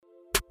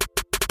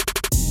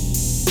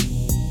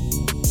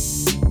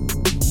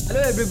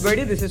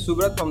everybody, this is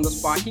Subrat from the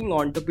Sparking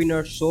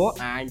Entrepreneur Show,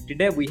 and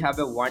today we have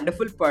a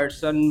wonderful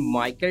person,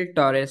 Michael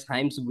Torres,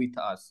 Jaimes, with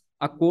us.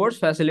 A course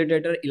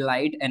facilitator,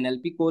 elite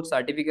NLP coach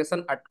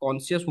certification at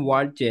Conscious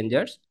World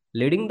Changers,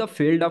 leading the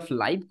field of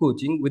life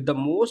coaching with the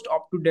most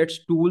up to date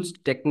tools,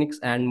 techniques,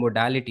 and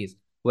modalities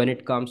when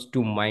it comes to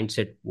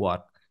mindset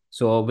work.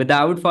 So,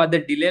 without further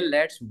delay,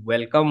 let's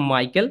welcome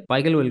Michael.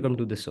 Michael, welcome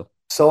to the show.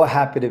 So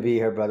happy to be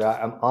here, brother.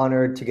 I'm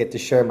honored to get to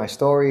share my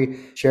story,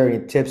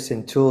 sharing tips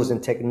and tools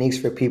and techniques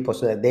for people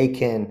so that they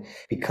can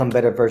become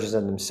better versions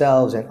of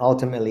themselves. And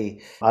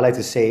ultimately, I like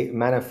to say,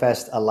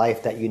 manifest a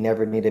life that you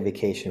never need a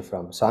vacation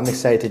from. So I'm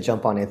excited to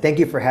jump on it. Thank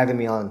you for having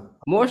me on.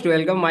 Most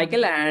welcome,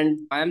 Michael, and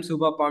I am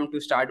super pumped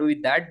to start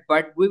with that.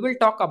 But we will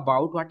talk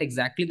about what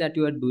exactly that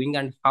you are doing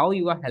and how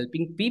you are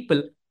helping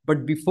people.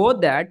 But before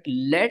that,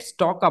 let's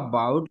talk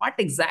about what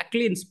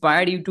exactly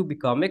inspired you to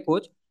become a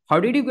coach. How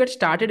did you get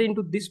started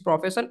into this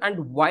profession,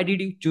 and why did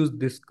you choose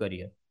this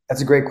career?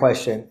 That's a great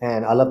question.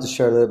 And I'd love to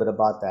share a little bit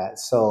about that.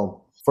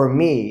 So for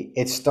me,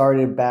 it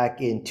started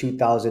back in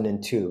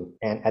 2002.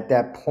 And at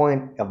that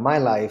point of my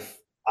life,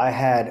 I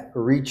had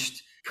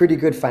reached pretty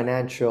good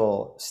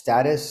financial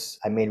status.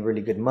 I made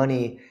really good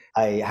money.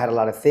 I had a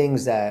lot of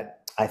things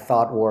that I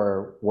thought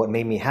were what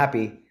made me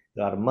happy,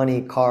 a lot of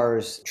money,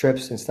 cars,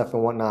 trips, and stuff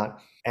and whatnot.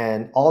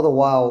 And all the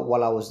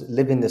while I was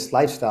living this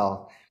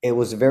lifestyle, it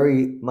was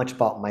very much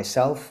about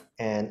myself.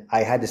 And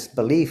I had this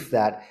belief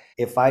that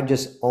if I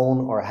just own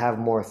or have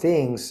more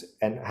things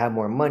and have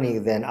more money,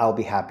 then I'll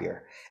be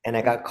happier. And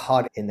I got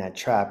caught in that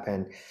trap.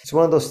 And it's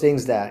one of those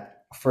things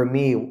that for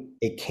me,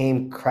 it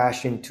came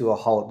crashing to a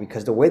halt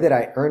because the way that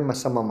I earned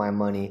some of my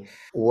money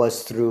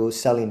was through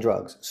selling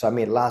drugs. So I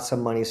made lots of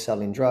money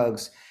selling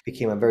drugs,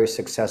 became a very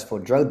successful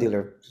drug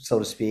dealer, so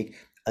to speak,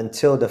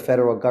 until the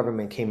federal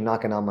government came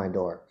knocking on my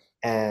door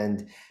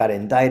and got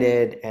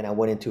indicted, and I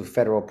went into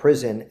federal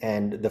prison.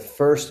 And the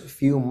first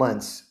few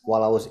months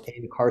while I was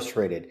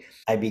incarcerated,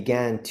 I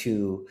began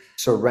to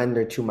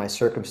surrender to my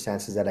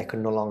circumstances that I could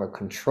no longer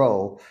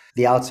control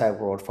the outside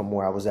world from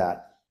where I was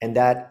at. And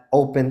that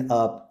opened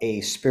up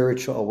a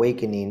spiritual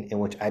awakening in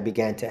which I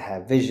began to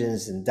have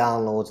visions and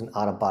downloads and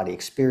out-of-body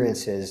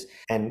experiences.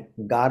 And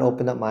God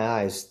opened up my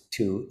eyes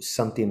to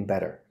something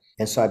better.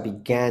 And so I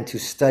began to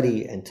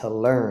study and to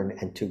learn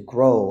and to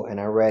grow.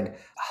 And I read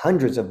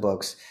hundreds of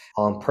books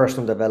on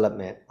personal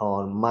development,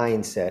 on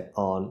mindset,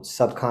 on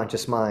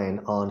subconscious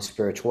mind, on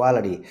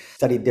spirituality,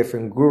 studied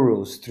different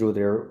gurus through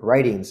their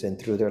writings and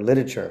through their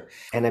literature.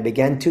 And I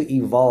began to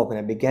evolve and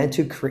I began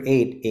to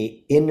create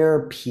an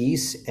inner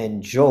peace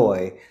and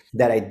joy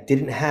that I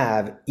didn't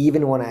have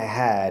even when I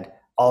had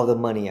all the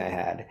money I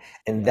had.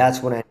 And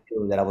that's when I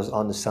knew that I was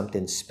onto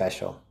something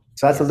special.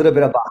 So that's a little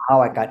bit about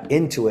how I got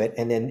into it.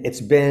 And then it's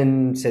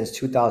been since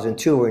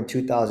 2002. We're in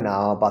 2000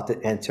 now, about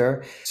to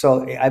enter.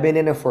 So I've been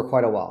in it for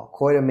quite a while,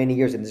 quite a many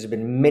years. And there's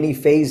been many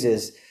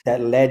phases that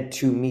led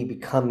to me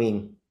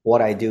becoming what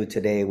I do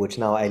today, which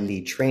now I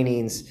lead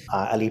trainings,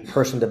 I lead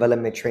personal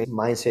development training,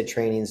 mindset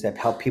trainings that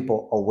help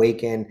people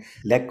awaken,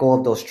 let go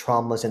of those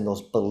traumas and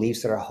those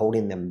beliefs that are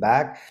holding them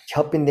back,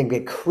 helping them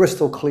get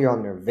crystal clear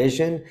on their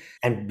vision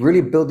and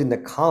really building the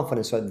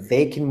confidence so that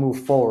they can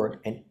move forward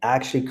and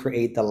actually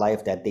create the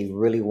life that they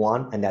really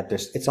want and that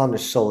it's on their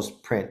soul's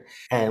print.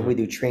 And we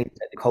do training,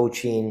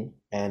 coaching,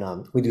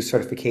 and we do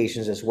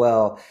certifications as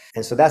well.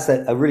 And so that's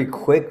a really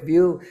quick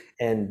view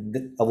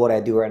of what I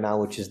do right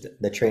now, which is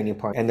the training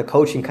part. And the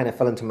coaching kind of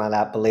fell into my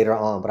lap later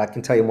on, but I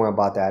can tell you more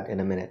about that in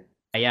a minute.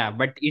 Yeah,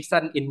 but it's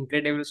an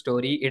incredible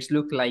story. It's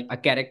look like a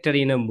character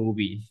in a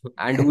movie.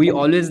 And we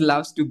always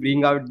loves to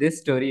bring out this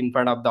story in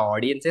front of the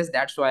audiences.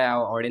 That's why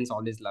our audience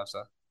always loves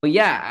us. So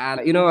yeah,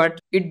 and you know what?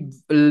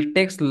 It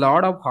takes a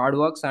lot of hard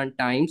works and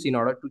times in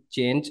order to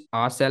change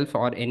ourselves,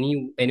 or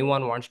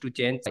anyone wants to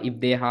change if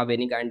they have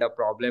any kind of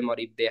problem or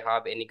if they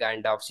have any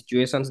kind of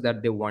situations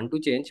that they want to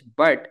change.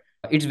 But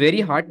it's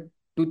very hard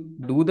to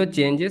do the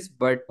changes.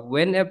 But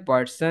when a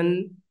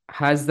person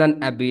has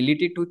an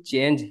ability to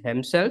change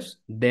himself,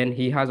 then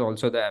he has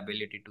also the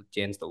ability to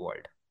change the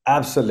world.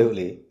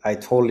 Absolutely. I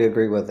totally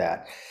agree with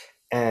that.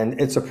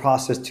 And it's a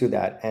process to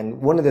that.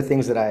 And one of the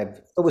things that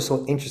it was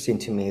so interesting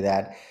to me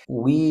that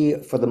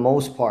for the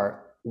most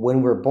part,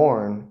 when we're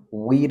born,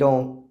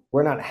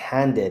 we're not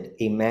handed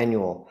a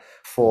manual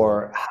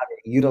for how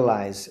to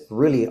utilize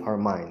really our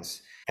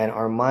minds. And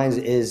our minds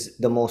is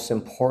the most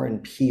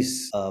important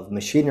piece of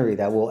machinery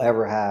that we'll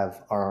ever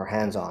have our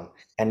hands on.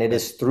 And it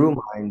is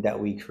through mind that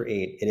we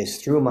create. It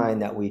is through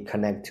mind that we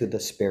connect to the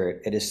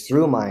spirit. It is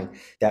through mind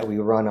that we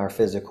run our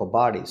physical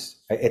bodies.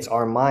 It's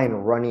our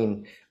mind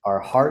running our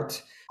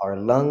heart, our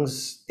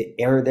lungs, the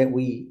air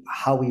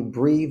how we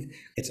breathe.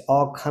 It's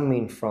all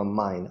coming from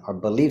mind, our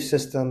belief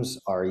systems,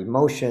 our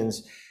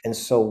emotions. And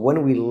so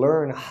when we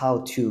learn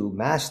how to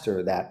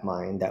master that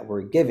mind that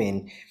we're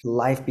giving,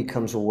 life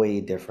becomes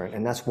way different.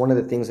 And that's one of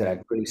the things that I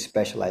really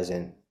specialize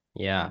in.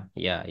 Yeah.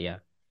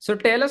 So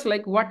tell us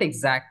like what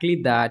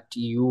exactly that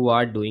you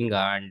are doing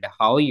and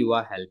how you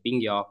are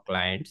helping your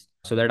clients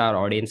so that our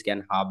audience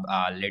can have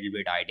a little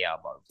bit idea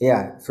about.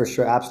 Yeah, for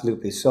sure.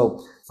 Absolutely.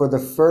 So for the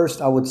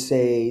first, I would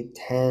say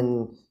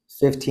 10,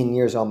 15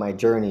 years on my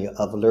journey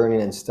of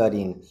learning and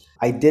studying,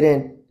 I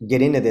didn't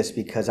get into this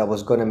because I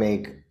was going to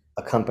make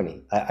a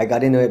company. I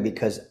got into it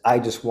because I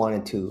just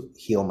wanted to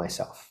heal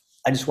myself.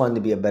 I just wanted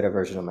to be a better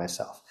version of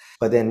myself.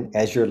 But then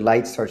as your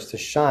light starts to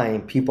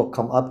shine, people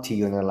come up to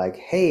you and they're like,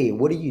 hey,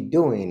 what are you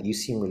doing? You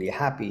seem really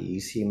happy. You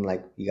seem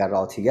like you got it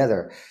all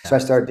together. So I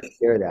started to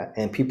share that.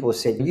 And people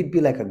said, you'd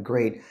be like a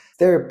great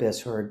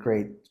therapist or a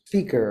great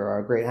speaker or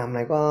a great. And I'm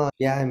like, oh,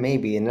 yeah,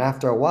 maybe. And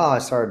after a while, I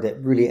started to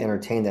really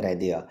entertain that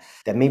idea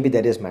that maybe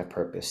that is my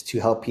purpose, to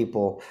help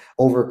people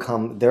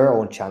overcome their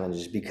own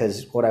challenges.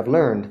 Because what I've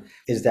learned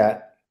is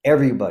that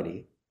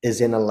everybody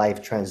is in a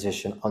life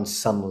transition on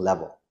some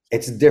level.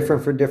 It's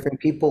different for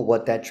different people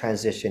what that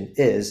transition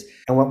is.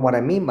 And what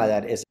I mean by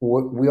that is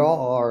we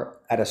all are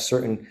at a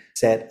certain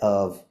set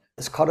of,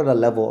 let's call it a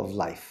level of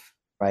life,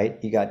 right?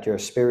 You got your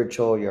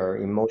spiritual, your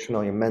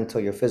emotional, your mental,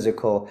 your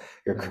physical,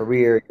 your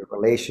career, your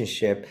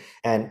relationship.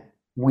 And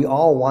we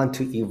all want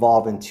to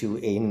evolve into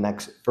a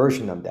next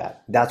version of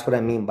that. That's what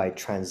I mean by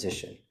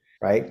transition,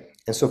 right?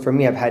 And so for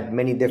me, I've had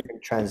many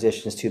different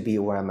transitions to be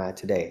where I'm at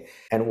today.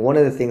 And one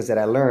of the things that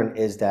I learned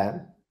is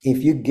that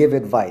if you give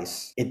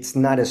advice, it's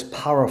not as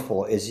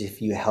powerful as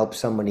if you help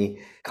somebody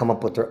come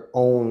up with their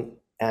own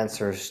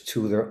answers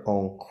to their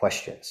own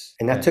questions.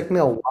 And that took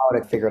me a while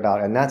to figure it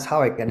out. And that's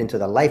how I got into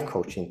the life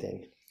coaching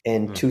thing.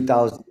 In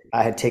 2000,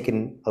 I had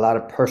taken a lot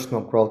of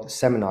personal growth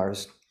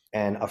seminars,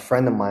 and a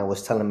friend of mine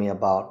was telling me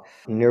about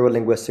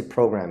neuro-linguistic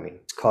programming.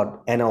 It's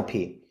called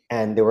NLP.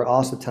 And they were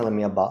also telling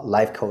me about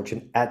life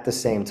coaching at the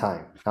same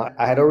time. Now,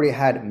 I had already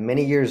had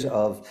many years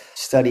of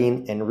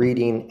studying and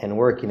reading and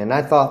working, and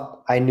I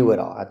thought I knew it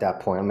all at that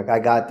point. I'm like, I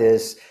got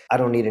this. I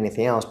don't need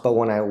anything else. But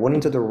when I went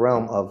into the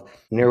realm of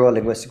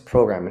neuro-linguistic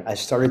programming, I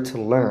started to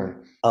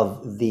learn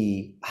of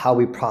the how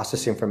we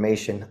process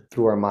information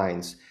through our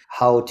minds,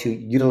 how to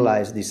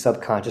utilize the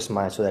subconscious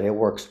mind so that it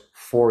works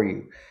for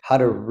you, how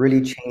to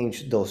really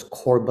change those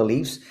core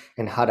beliefs,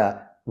 and how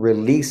to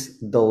release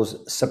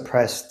those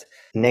suppressed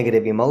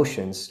negative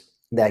emotions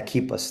that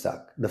keep us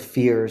stuck, the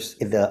fears,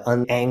 the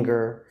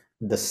anger,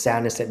 the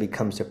sadness that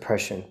becomes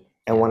depression.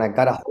 And when I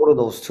got a hold of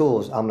those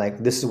tools, I'm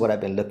like, this is what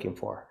I've been looking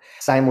for.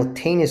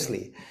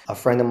 Simultaneously, a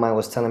friend of mine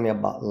was telling me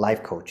about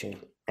life coaching,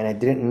 and I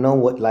didn't know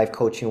what life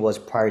coaching was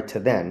prior to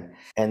then.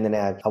 And then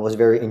I was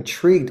very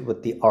intrigued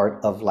with the art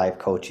of life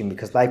coaching,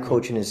 because life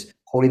coaching is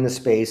holding the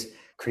space,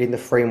 creating the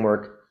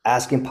framework,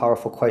 asking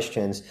powerful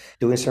questions,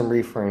 doing some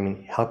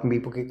reframing, helping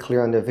people get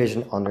clear on their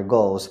vision, on their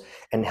goals,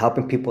 and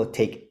helping people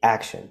take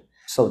action.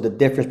 So the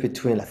difference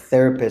between a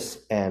therapist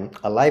and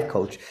a life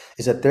coach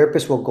is a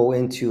therapist will go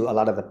into a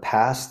lot of the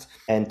past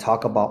and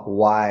talk about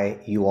why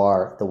you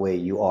are the way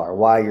you are,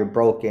 why you're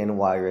broken,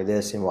 why you're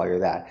this and why you're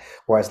that.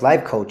 Whereas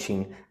life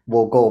coaching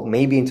will go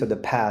maybe into the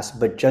past,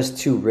 but just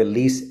to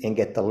release and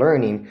get the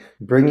learning,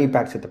 bring you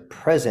back to the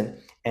present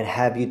and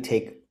have you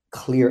take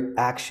clear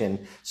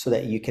action so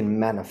that you can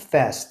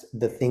manifest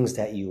the things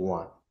that you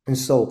want. And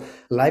so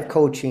life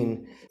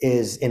coaching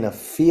is in a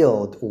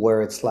field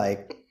where it's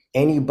like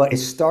anybody, it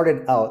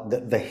started out,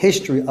 the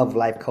history of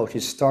life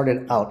coaching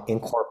started out in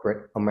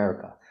corporate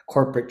America,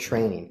 corporate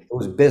training. It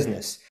was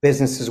business.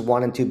 Businesses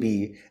wanted to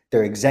be,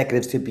 their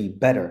executives to be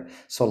better.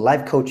 So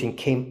life coaching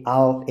came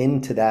out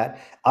into that,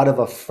 out of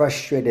a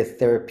frustrated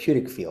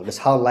therapeutic field. That's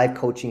how life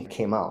coaching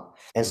came out.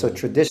 And so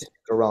traditions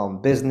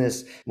around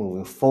business,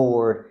 moving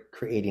forward,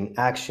 creating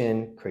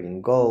action,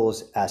 creating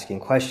goals, asking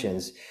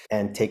questions,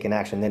 and taking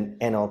action. Then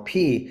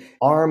NLP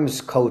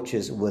arms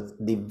coaches with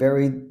the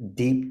very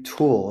deep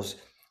tools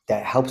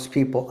that helps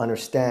people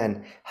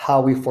understand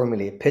how we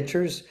formulate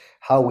pictures,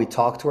 how we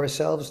talk to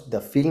ourselves,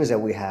 the feelings that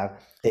we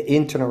have, the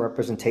internal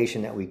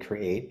representation that we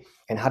create,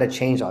 and how to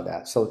change all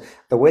that. So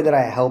the way that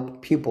I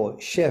help people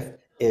shift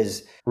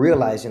is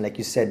realizing, like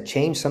you said,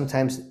 change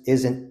sometimes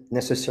isn't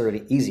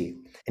necessarily easy.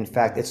 In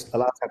fact, it's a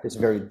lot of times it's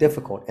very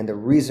difficult. And the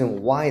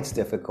reason why it's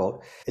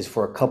difficult is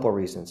for a couple of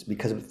reasons.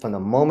 Because from the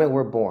moment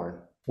we're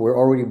born, we're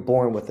already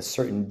born with a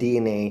certain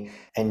DNA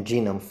and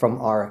genome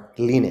from our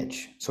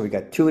lineage. So we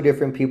got two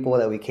different people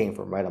that we came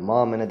from, right? A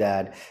mom and a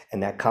dad.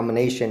 And that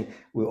combination,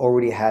 we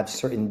already have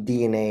certain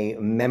DNA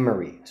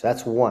memory. So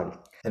that's one.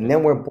 And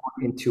then we're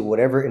born into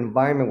whatever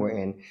environment we're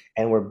in,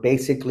 and we're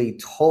basically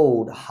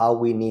told how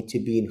we need to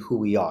be and who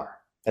we are.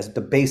 That's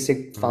the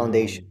basic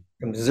foundation.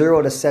 From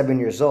 0 to 7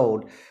 years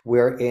old,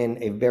 we're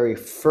in a very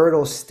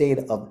fertile state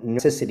of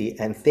necessity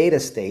and theta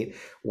state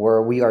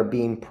where we are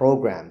being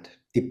programmed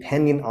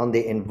depending on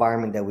the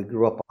environment that we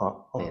grew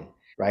up in,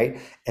 right?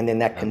 And then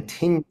that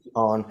continues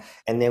on,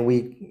 and then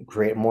we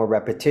create more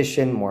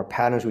repetition, more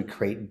patterns, we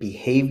create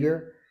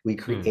behavior, we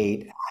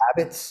create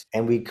habits,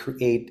 and we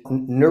create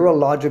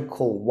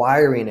neurological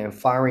wiring and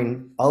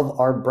firing of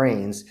our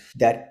brains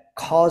that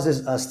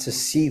causes us to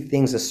see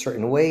things a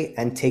certain way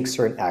and take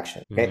certain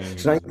action. Okay.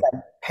 So now you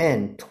got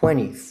 10,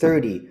 20,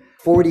 30,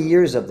 40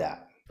 years of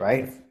that,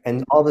 right?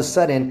 And all of a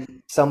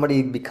sudden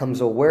somebody becomes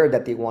aware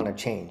that they want to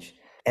change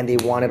and they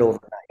want it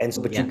overnight. And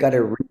so, but you gotta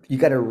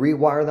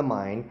rewire the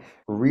mind,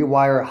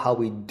 rewire how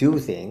we do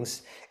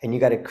things, and you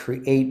gotta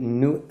create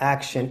new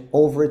action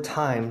over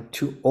time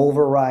to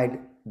override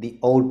the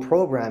old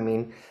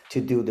programming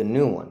to do the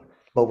new one.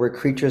 But we're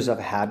creatures of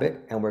habit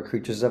and we're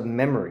creatures of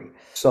memory.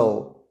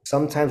 So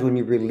sometimes when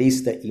you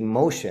release the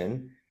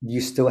emotion,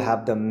 you still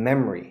have the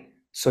memory.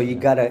 So you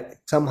Yeah. gotta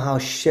somehow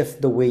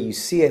shift the way you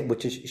see it,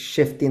 which is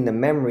shifting the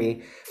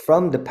memory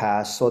from the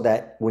past so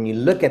that when you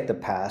look at the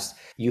past,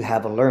 you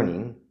have a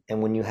learning.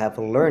 And when you have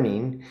a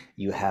learning,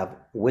 you have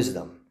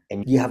wisdom.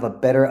 And you have a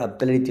better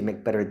ability to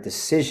make better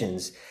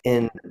decisions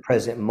in the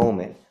present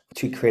moment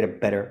to create a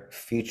better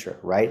future,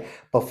 right?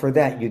 But for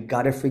that, you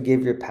got to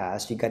forgive your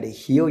past. You got to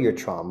heal your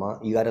trauma.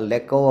 You got to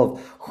let go of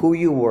who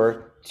you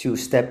were to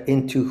step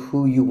into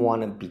who you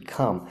want to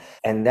become.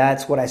 And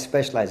that's what I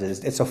specialize in.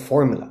 It's a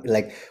formula.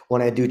 Like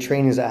when I do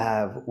trainings,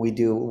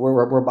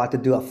 we're about to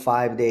do a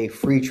 5-day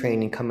free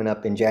training coming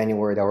up in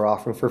January that we're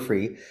offering for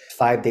free.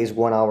 5 days,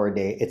 1 hour a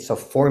day. It's a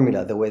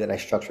formula, the way that I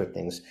structure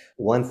things.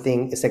 One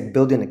thing, it's like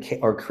building a cake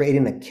or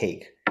creating a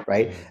cake,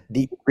 right? Mm.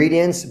 The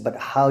ingredients, but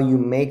how you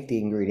make the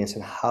ingredients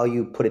and how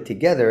you put it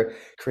together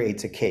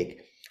creates a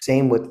cake.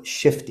 Same with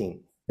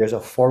shifting. There's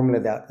a formula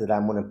that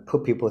I'm going to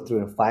put people through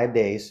in 5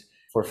 days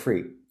for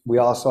free. We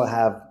also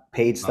have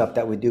paid Wow. stuff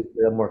that we do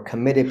for the more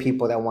committed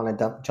people that want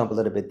to jump a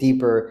little bit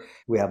deeper.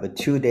 We have a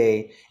 2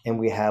 day and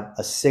we have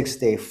a 6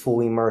 day full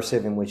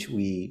immersive in which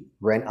we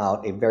rent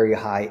out a very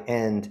high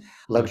end Mm.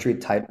 luxury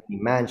type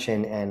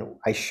mansion. And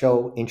I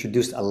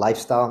introduced a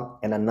lifestyle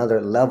and another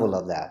level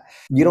of that.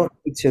 You don't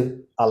need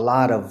to a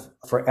lot of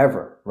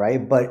forever,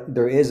 right? But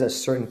there is a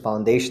certain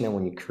foundation that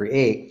when you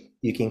create,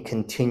 you can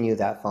continue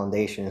that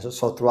foundation.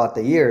 So throughout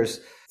the years,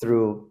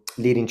 through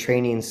leading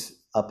trainings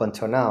up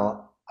until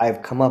now,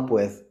 I've come up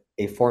with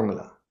a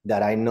formula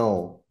that I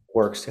know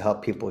works to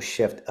help people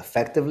shift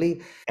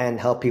effectively and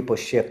help people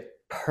shift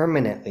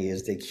permanently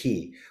is the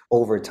key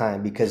over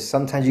time. Because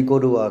sometimes you go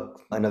to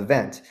an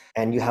event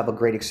and you have a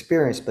great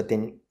experience, but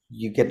then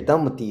you get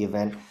done with the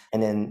event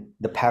and then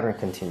the pattern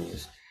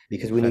continues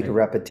because we need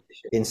Correct.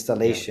 repetition, Yeah.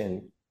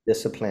 installation,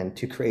 discipline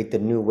to create the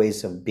new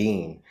ways of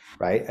being,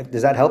 right?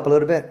 Does that help a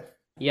little bit?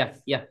 Yeah,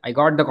 yeah, I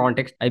got the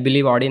context. I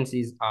believe audience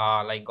is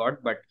like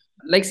got, but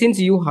like since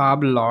you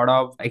have a lot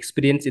of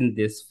experience in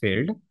this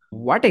field,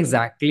 what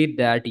exactly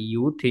that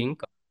you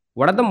think?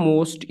 What are the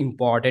most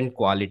important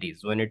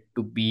qualities when it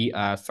to be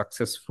a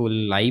successful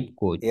life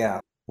coach? Yeah.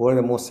 What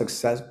are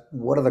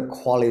the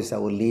qualities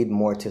that will lead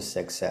more to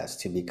success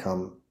to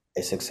become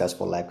a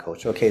successful life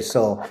coach? Okay,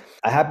 so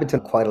I happen to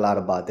know quite a lot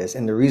about this.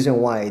 And the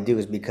reason why I do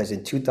is because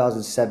in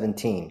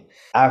 2017,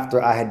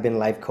 after I had been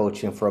life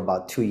coaching for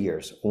about 2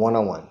 years, one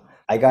on one,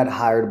 I got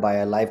hired by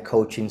a life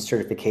coaching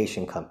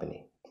certification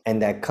company. And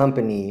that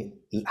company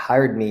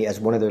hired me as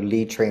one of their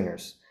lead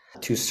trainers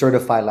to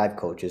certify life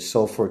coaches.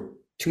 So for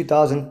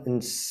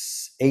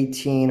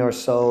 2018 or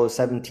so,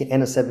 17,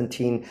 end of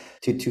 17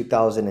 to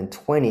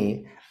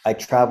 2020, I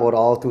traveled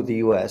all through the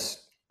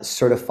US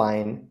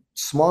certifying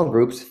small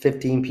groups,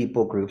 15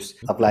 people groups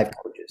of life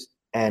coaches.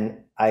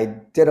 And I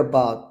did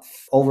about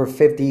over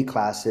 50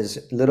 classes,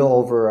 little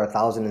over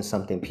 1,000 and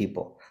something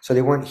people. So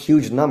they weren't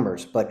huge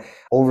numbers, but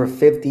over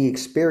 50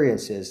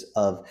 experiences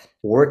of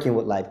working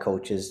with life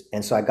coaches.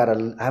 And so I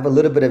have a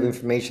little bit of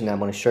information that I'm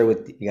going to share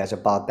with you guys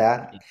about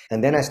that.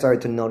 And then I started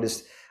to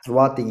notice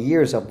throughout the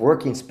years of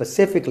working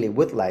specifically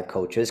with life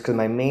coaches, because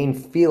my main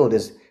field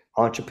is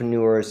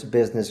entrepreneurs,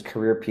 business,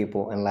 career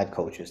people, and life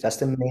coaches. That's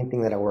the main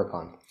thing that I work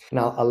on.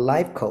 Now, a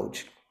life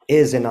coach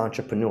is an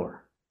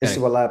entrepreneur. This is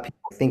Correct. what a lot of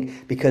people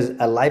think because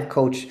a life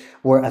coach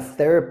or a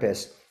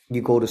therapist,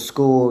 you go to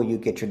school, you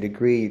get your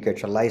degree, you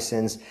get your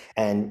license,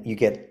 and you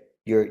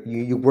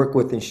work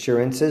with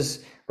insurances,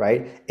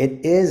 right?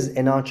 It is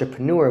an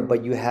entrepreneur,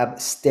 but you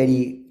have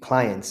steady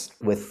clients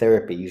with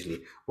therapy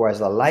usually. Whereas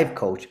a life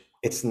coach,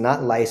 it's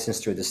not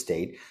licensed through the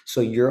state.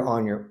 So you're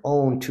on your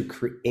own to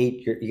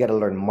you got to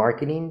learn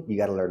marketing, you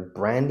got to learn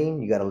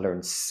branding, you got to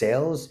learn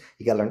sales,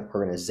 you got to learn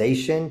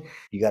organization,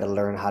 you got to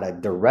learn how to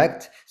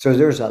direct. So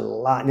there's a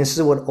lot. And this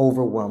is what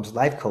overwhelms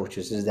life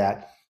coaches is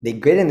that they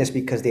get in this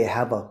because they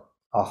have a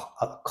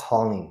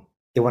calling.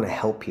 They want to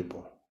help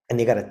people. And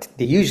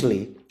they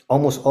usually,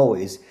 almost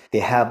always, they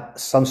have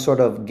some sort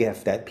of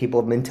gift that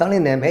people have been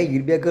telling them, hey,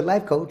 you'd be a good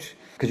life coach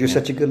because you're Yeah.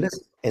 such a good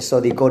listener. And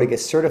so they go to get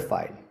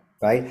certified,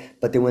 right?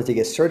 But then once they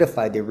get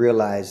certified, they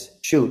realize,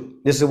 shoot,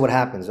 this is what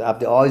happens.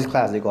 After all these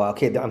classes, they go,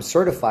 okay, I'm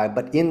certified,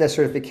 but in the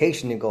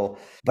certification, they go,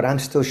 but I'm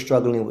still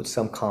struggling with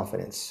some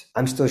confidence.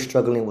 I'm still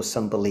struggling with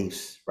some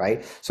beliefs,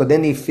 right? So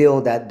then they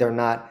feel that they're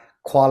not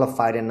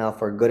qualified enough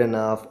or good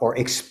enough or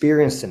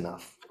experienced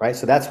enough, right?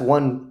 So that's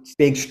one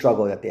big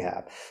struggle that they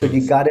have. So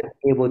you got to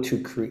be able to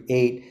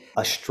create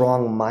a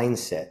strong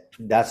mindset.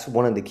 That's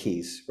one of the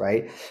keys,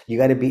 right? You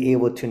got to be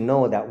able to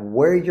know that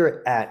where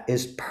you're at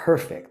is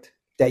perfect,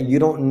 that you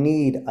don't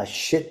need a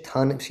shit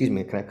ton, excuse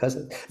me, can I cuss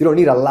it? You don't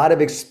need a lot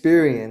of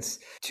experience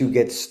to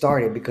get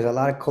started because a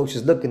lot of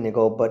coaches look and they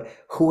go, but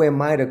who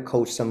am I to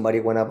coach somebody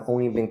when I've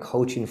only been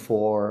coaching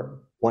for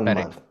one Correct.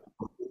 month,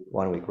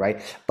 1 week,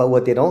 right? But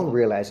what they don't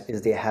realize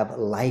is they have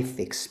life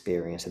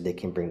experience that they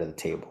can bring to the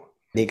table.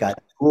 They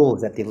got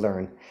tools that they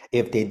learn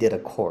if they did a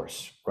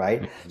course,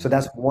 right? So Mhm.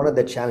 that's one of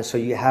the challenges. So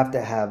you have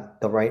to have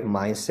the right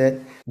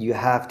mindset. You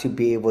have to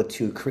be able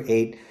to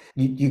create,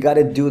 you got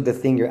to do the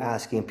thing you're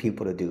asking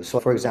people to do. So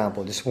for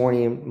example, this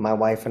morning, my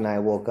wife and I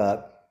woke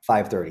up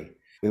 5:30.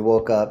 We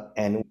woke up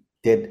and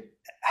did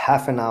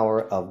half an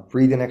hour of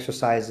breathing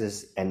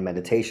exercises and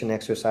meditation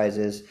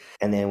exercises.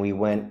 And then we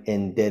went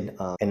and did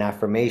an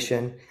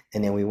affirmation.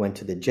 And then we went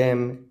to the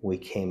gym. We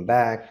came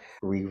back.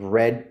 We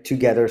read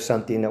together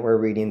something that we're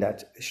reading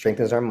that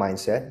strengthens our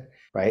mindset,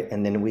 right?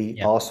 And then we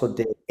Yeah. also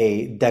did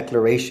a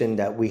declaration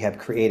that we have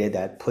created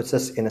that puts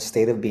us in a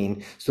state of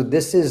being. So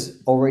this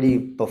is already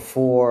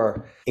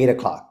before 8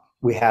 o'clock.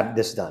 We had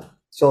this done.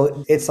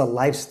 So it's a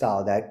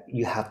lifestyle that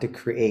you have to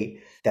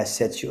create that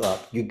sets you up.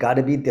 You got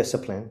to be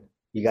disciplined.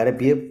 You got to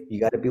be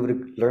able to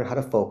learn how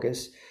to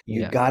focus.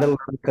 You Yeah. got to learn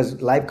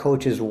because life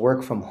coaches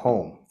work from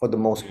home for the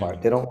most part.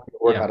 Mhm. They don't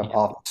work Yeah. out of Yeah.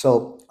 office.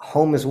 So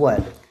home is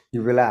what?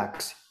 You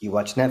relax, you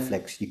watch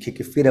Netflix, you kick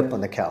your feet up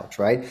on the couch,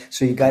 right?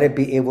 So you got to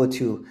be able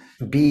to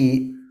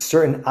be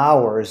certain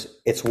hours,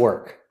 it's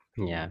work,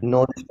 Yeah.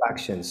 no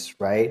distractions,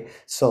 right?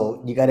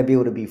 So you got to be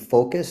able to be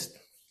focused,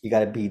 you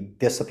got to be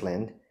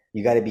disciplined,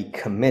 you got to be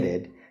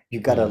committed, you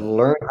got to Mm.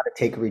 learn how to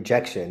take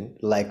rejection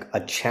like a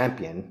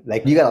champion.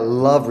 Like you got to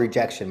love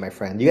rejection, my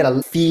friend. You got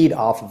to feed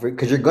off of it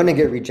because you're going to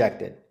get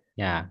rejected.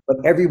 Yeah. But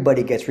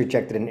everybody gets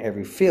rejected in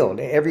every field.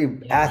 Every Yeah.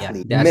 Yeah.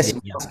 athlete That's miss it.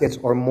 Yeah. baskets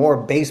or more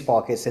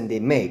baseball hits than they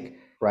make,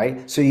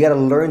 right? So you got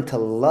to learn to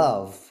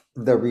love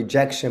the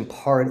rejection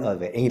part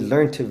of it, and you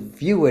learn to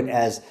view it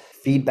as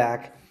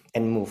feedback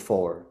and move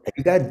forward. Like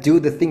you got to do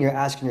the thing you're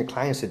asking your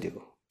clients to do,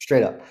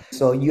 straight up.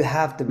 So you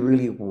have to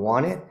really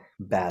want it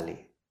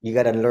badly. You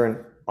got to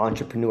learn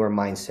entrepreneur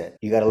mindset.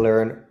 You got to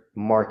learn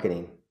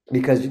marketing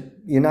because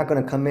you're not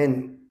going to come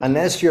in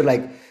unless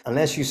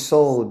you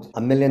sold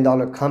 $1 million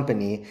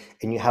company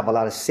and you have a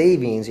lot of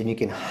savings and you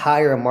can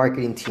hire a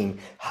marketing team,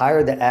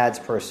 hire the ads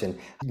person.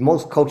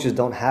 Most coaches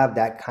don't have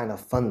that kind of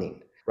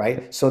funding,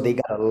 right? So they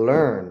got to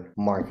learn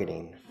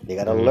marketing. Mm. They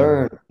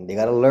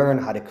got to learn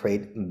how to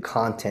create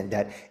content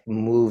that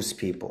moves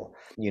people.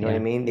 You know what I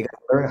Yeah. mean? They got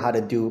to learn how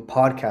to do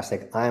podcasts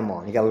like I'm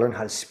on. You got to learn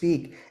how to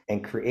speak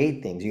and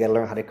create things. You got to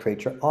learn how to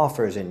create your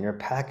offers and your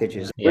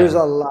packages. There's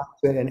Yeah. a lot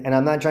to it. And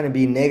I'm not trying to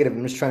be negative.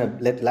 I'm just trying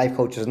to let life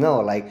coaches know,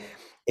 like,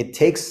 it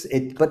takes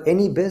it, but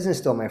any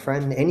business though, my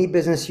friend, any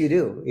business you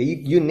do,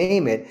 you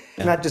name it, it's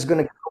Yeah. not just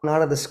going to come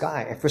out of the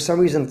sky. And for some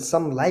reason,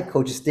 some life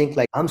coaches think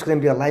like, I'm just going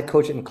to be a life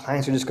coach and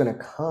clients are just going to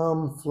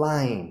come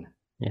flying.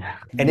 Yeah,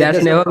 And it that's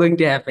doesn't never work. going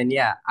to happen.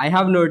 Yeah, I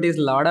have noticed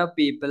a lot of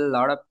people, a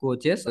lot of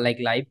coaches, like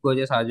life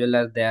coaches, as well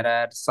as there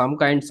are some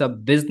kinds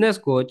of business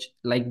coach.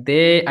 Like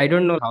I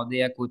don't know how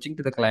they are coaching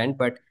to the client,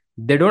 but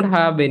they don't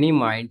have any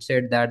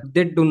mindset that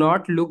they do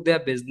not look their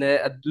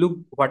business, look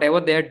whatever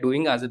they are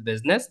doing as a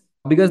business,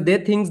 because they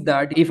think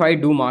that if I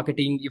do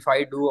marketing, if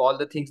I do all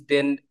the things,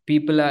 then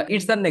people are,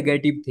 it's the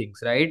negative things,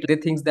 right? They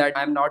think that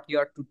I'm not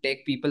here to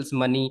take people's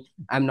money.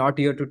 I'm not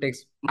here to take.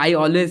 I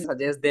always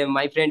suggest them,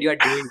 my friend, you are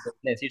doing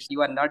business.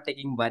 You are not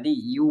taking money.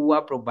 You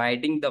are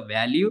providing the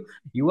value.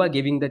 You are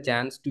giving the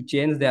chance to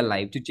change their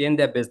life, to change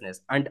their business,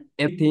 and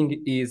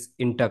everything is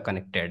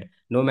interconnected.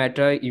 No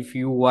matter if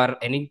you are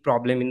any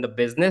problem in the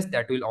business,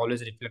 that will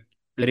always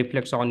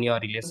reflects on your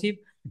relationship,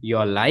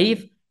 your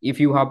life. If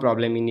you have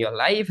problem in your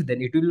life,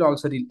 then it will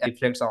also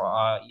reflects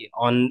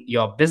on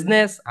your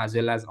business, as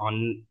well as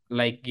on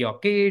like your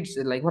kids,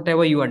 like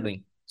whatever you are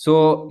doing.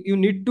 So you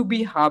need to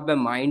be have a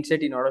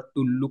mindset in order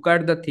to look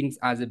at the things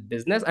as a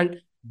business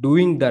and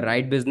doing the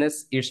right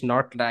business. It's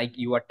not like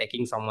you are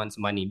taking someone's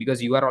money,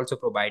 because you are also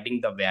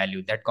providing the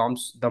value that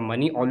comes, the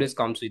money always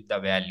comes with the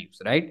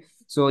values, right?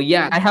 So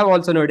yeah, I have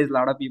also noticed a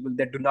lot of people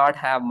that do not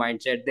have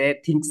mindset. They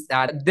think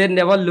that they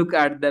never look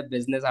at the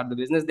business,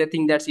 they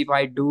think that if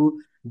I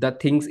do the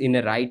things in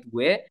a right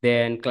way,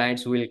 then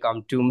clients will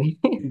come to me.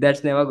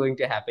 That's never going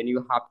to happen.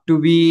 You have to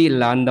be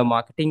learn the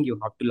marketing, you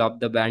have to love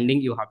the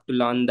branding, you have to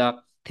learn the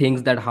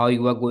things that how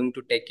you are going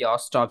to take your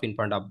stuff in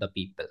front of the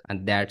people,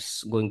 and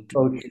that's going to,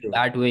 So in true.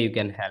 that way you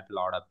can help a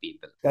lot of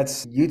people.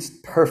 You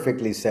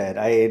perfectly said.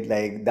 I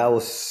like that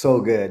was so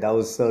good. That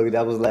was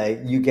like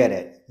you get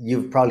it.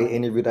 You've probably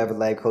interviewed other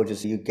life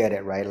coaches, so you get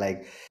it, right?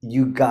 Like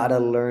you gotta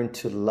learn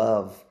to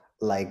love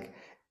like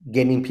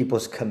getting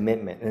people's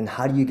commitment. And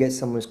how do you get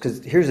someone's,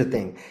 because here's the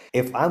thing.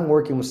 If I'm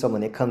working with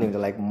someone, they come to me,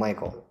 they're like,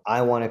 Michael,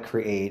 I want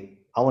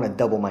to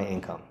double my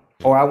income.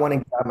 Or I want to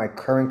get out of my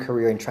current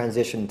career and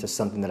transition into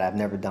something that I've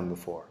never done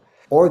before.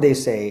 Or they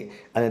say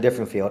in a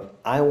different field,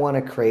 I want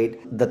to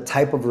create the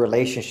type of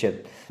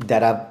relationship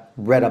that I've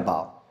read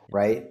about,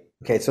 right?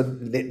 Okay, so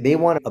they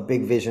want a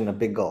big vision, a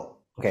big goal.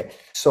 Okay,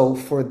 so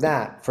for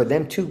that, for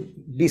them to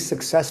be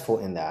successful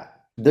in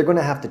that, they're going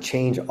to have to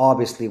change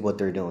obviously what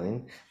they're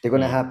doing. They're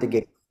going to Mm. have to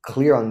get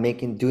clear on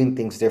doing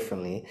things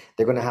differently.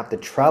 They're going to have to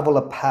travel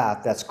a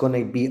path that's going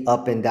to be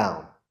up and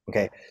down.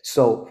 Okay,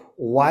 so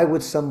why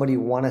would somebody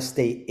want to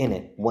stay in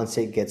it once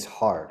it gets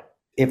hard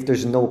if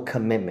there's no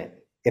commitment,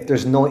 if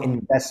there's no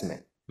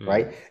investment, Mm.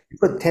 right? You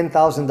put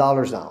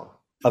 $10,000 down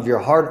of your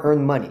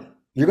hard-earned money.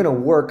 you're going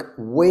to work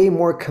way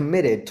more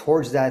committed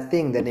towards that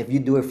thing than if you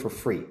do it for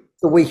free.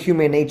 The way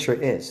human nature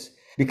is.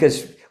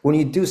 Because when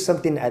you do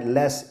something at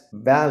less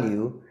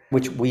value,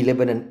 which we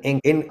live in an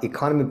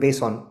economy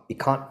based on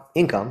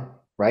income,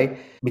 right?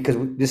 Because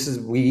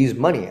we use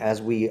money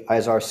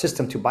as our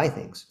system to buy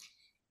things,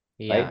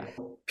 Yeah. right?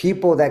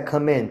 People that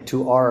come in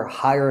to our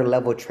higher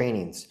level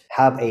trainings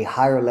have a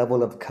higher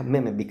level of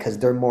commitment because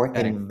they're more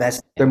Correct.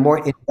 invested. Yeah. They're more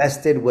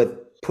invested with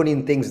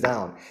putting things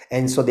down,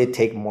 and so they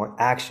take more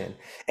action.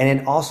 And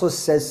it also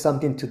says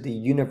something to the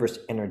universe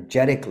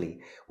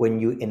energetically when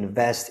you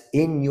invest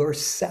in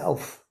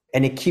yourself,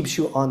 and it keeps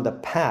you on the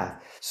path.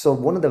 So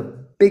one of the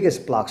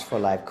biggest blocks for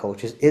life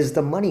coaches is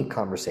the money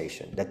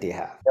conversation that they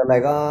have. They're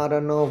like, oh, I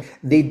don't know.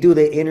 They do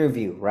the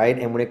interview, right?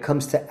 And when it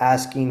comes to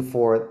asking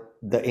for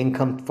the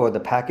income for the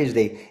package,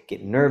 they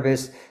get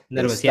nervous,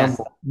 they Nervous. Yeah.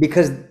 stumble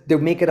because they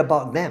make it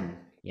about them.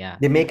 Yeah.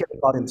 They make it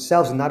about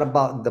themselves, not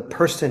about the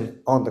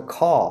person on the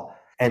call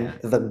and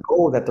Yeah. the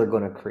goal that they're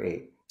going to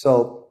create.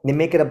 So they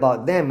make it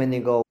about them and they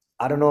go,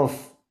 I don't know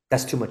if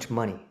that's too much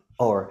money,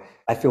 or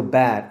I feel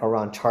bad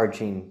around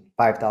charging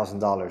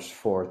 $5,000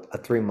 for a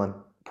 3-month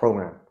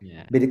program,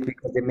 Yeah.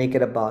 because they make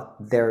it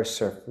about their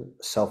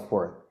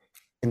self-worth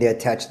and they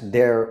attach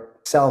their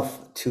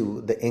self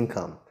to the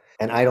income.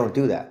 And I don't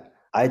do that.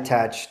 I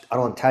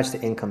don't attach the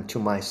income to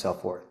my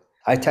self-worth.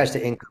 I attach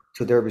the income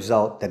to their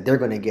result that they're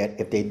going to get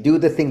if they do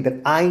the thing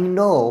that I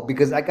know,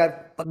 because I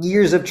got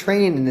years of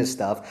training in this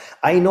stuff.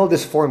 I know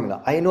this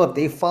formula. I know if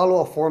they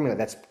follow a formula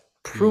that's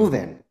Mm.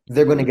 proven,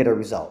 they're going to get a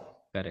result.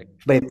 Correct.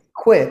 But if they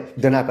quit,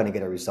 they're not going to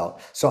get a result.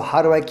 So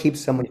how do I keep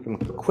somebody from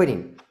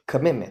quitting?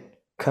 Commitment.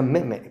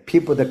 Commitment.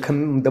 People,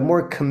 the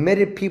more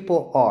committed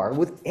people are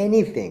with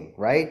anything,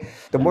 right?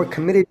 The more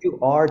committed you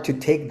are to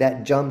take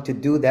that jump, to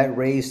do that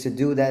raise, to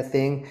do that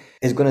thing,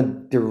 is going to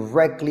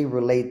directly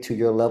relate to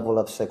your level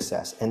of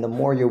success. And the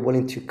more you're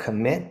willing to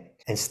commit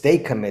and stay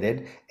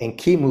committed and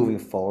keep moving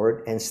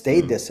forward and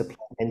stay Mm.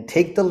 disciplined and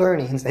take the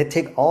learnings and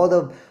take all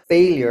the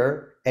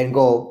failure and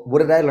go, what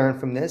did I learn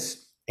from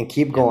this? And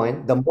keep Yeah.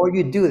 going. The more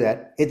you do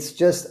that, it's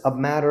just a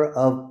matter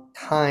of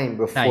time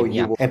before Time.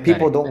 you Yeah. will. And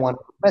people Correct. don't want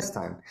to invest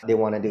time. They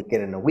want to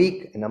get in a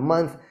week, in a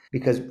month,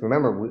 because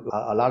remember,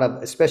 a lot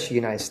of, especially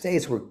United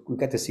States, we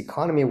got this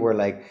economy where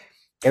like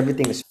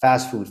everything is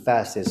fast food,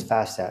 fast this,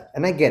 fast that.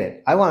 And I get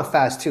it. I want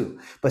fast too.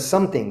 But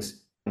some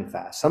things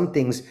fast. Some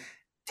things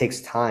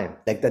takes time.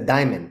 Like the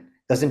diamond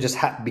doesn't just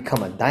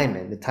become a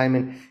diamond. The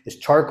diamond is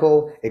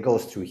charcoal. It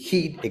goes through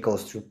heat. It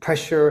goes through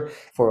pressure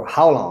for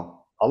how long?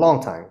 A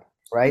long time,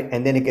 right?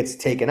 And then it gets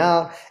taken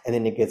out, and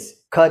then it gets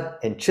cut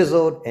and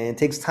chiseled, and it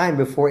takes time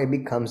before it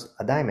becomes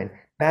a diamond.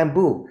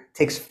 Bamboo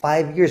takes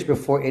 5 years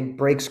before it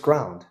breaks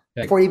ground,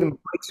 Correct. before it even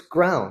breaks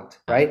ground,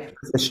 Yeah. right?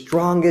 It's the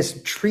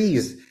strongest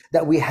trees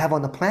that we have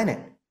on the planet,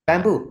 Yeah.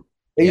 bamboo.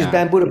 They use Yeah.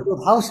 bamboo to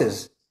build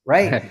houses,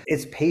 right? Correct.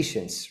 It's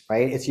patience,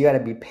 right? It's you got to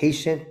be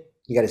patient.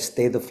 You got to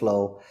stay the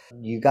flow.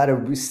 You got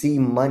to see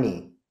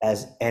money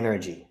as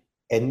energy.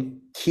 And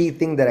key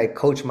thing that I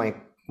coach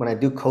when I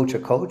do coach a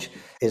coach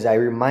is I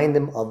remind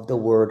them of the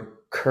word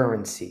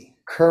currency.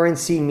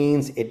 Currency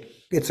means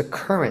it's a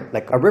current.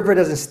 Like a river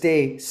doesn't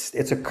stay,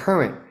 it's a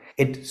current.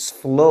 It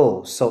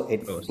flows. So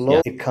it Close. Yeah.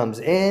 flows, it comes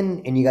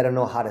in, and you got to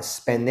know how to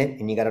spend it,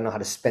 and you got to know how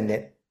to spend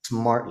it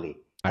smartly.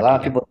 A lot Partly.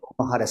 of Yeah. people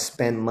don't know how to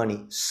spend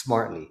money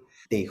smartly.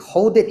 They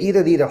hold it,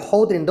 they either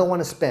hold it and don't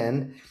want to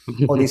spend,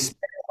 or they spend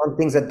it on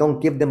things that don't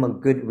give them a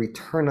good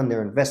return on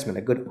their investment,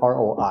 a good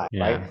ROI,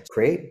 Yeah. right?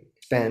 Create,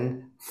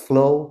 spend,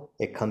 flow,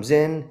 it comes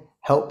in,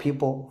 help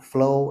people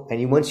flow.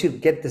 And once you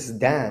get this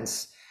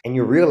dance and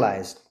you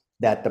realize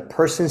that the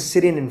person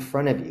sitting in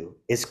front of you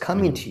is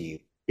coming Mm. to you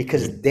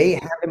because Mm. they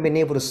haven't been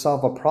able to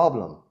solve a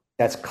problem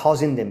that's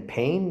causing them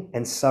pain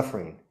and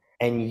suffering.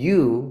 And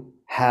you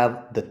have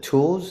the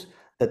tools,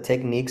 the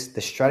techniques,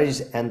 the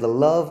strategies, and the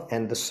love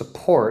and the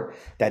support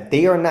that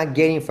they are not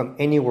getting from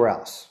anywhere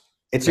else.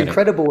 It's Correct.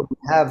 incredible when you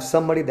have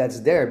somebody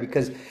that's there,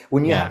 because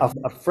when you Yeah. have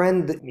a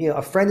friend,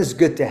 a friend is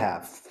good to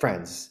have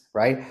friends,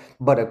 right?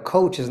 But a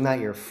coach is not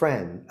your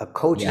friend. A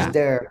coach is Yeah.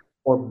 there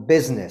for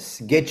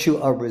business, get you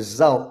a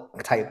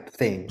result type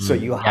thing. So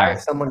Mm. you hire Yeah.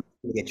 someone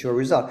to get you a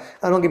result.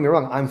 And don't get me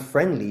wrong, I'm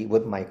friendly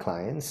with my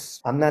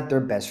clients. I'm not their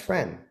best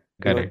friend.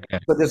 Correct.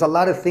 Correct. But there's a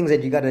lot of things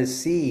that you got to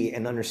see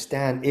and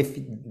understand if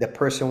the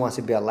person wants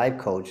to be a life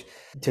coach,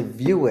 to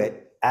view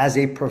it as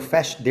a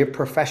profession. They're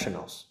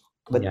professionals,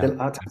 but a Yeah.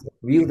 lot of times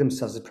they view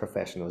themselves as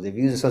professionals. They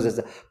view themselves as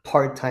a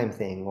part-time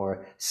thing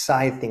or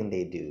side thing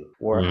they do.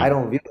 Or I Mm.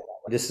 don't view it.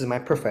 This is my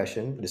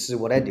profession. This is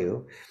what I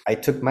do. I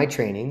took my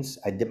trainings.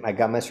 I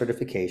got my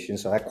certification,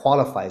 so that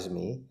qualifies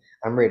me.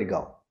 I'm ready to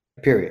go.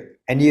 Period.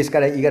 And you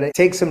gotta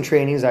take some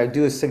trainings. I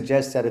do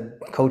suggest that a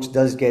coach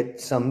does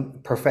get some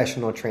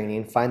professional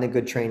training. Find a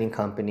good training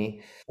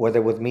company,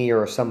 whether with me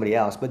or somebody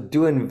else, but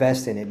do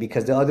invest in it,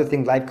 because the other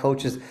thing, life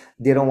coaches,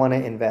 they don't want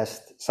to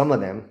invest, some of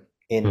them,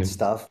 in Mm.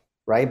 stuff,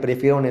 right? But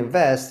if you don't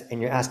invest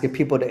and you're asking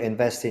people to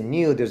invest in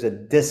you, there's a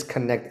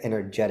disconnect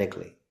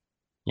energetically.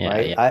 Yeah,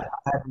 right? yeah.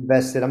 I've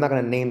invested, I'm not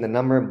going to name the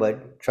number,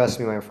 but trust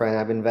me, my friend,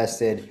 I've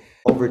invested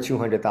over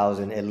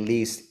 200,000 at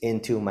least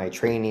into my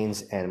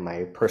trainings and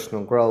my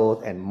personal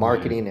growth and Hmm.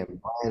 marketing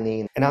and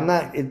branding.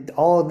 And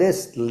all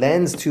this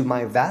lends to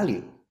my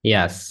value.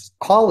 Yes.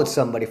 Call with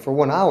somebody for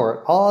 1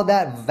 hour, all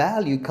that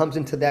value comes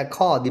into that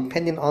call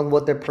depending on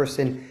what their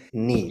person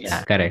Yeah, needs.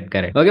 correct,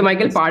 correct. Okay,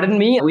 Michael, pardon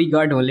me. We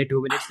got only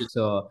 2 minutes left.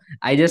 So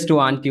I just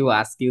want to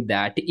ask you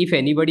that if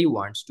anybody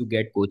wants to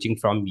get coaching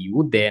from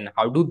you, then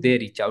how do they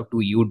reach out to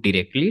you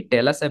directly?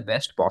 Tell us a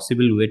best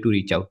possible way to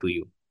reach out to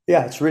you.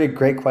 Yeah, it's a really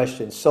great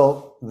question.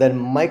 So the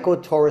Michael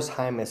Torres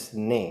Jaimes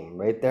name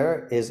right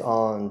there is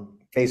on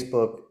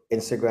Facebook,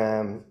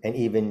 Instagram, and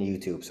even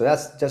YouTube. So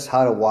that's just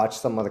how to watch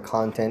some of the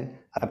content.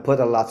 I put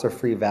a lots of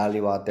free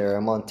value out there.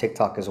 I'm on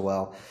TikTok as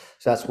well.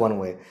 So that's one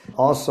way.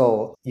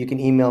 Also, you can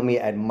email me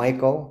at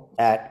Michael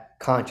at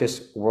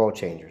Conscious World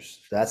Changers.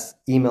 That's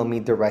email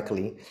me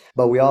directly.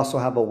 But we also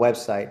have a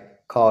website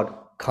called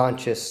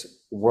Conscious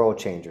World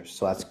Changers.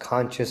 So that's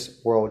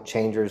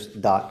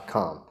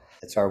consciousworldchangers.com.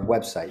 It's our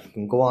website. You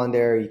can go on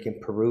there, you can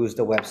peruse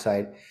the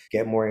website,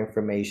 get more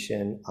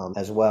information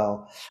as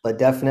well. But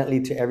definitely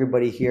to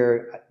everybody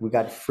here, we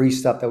got free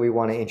stuff that we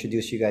want to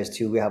introduce you guys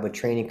to. We have a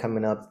training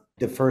coming up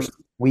the first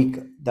week,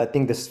 I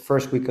think this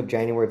first week of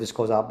January, if this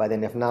goes out by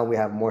then. If not, we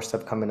have more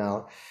stuff coming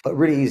out. But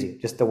really easy,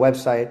 just the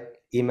website,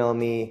 email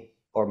me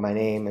or my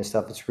name and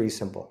stuff. It's really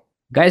simple.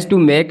 Guys, to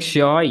make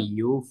sure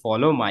you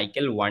follow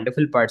Michael,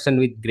 wonderful person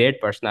with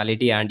great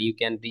personality, and you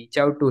can reach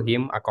out to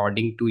him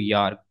according to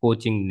your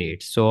coaching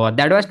needs. So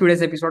that was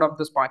today's episode of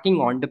the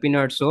Sparking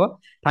Entrepreneur Show.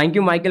 Thank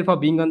you, Michael, for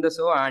being on the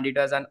show, and it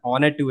was an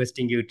honor to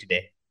hosting you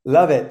today.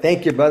 Love it.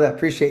 Thank you, brother.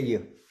 Appreciate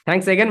you.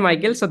 Thanks again,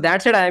 Michael. So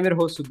that's it. I am your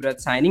host, Subrat,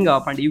 signing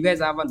off, and you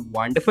guys have a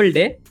wonderful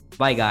day.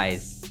 Bye,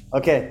 guys.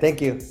 Okay, thank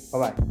you.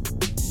 Bye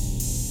bye.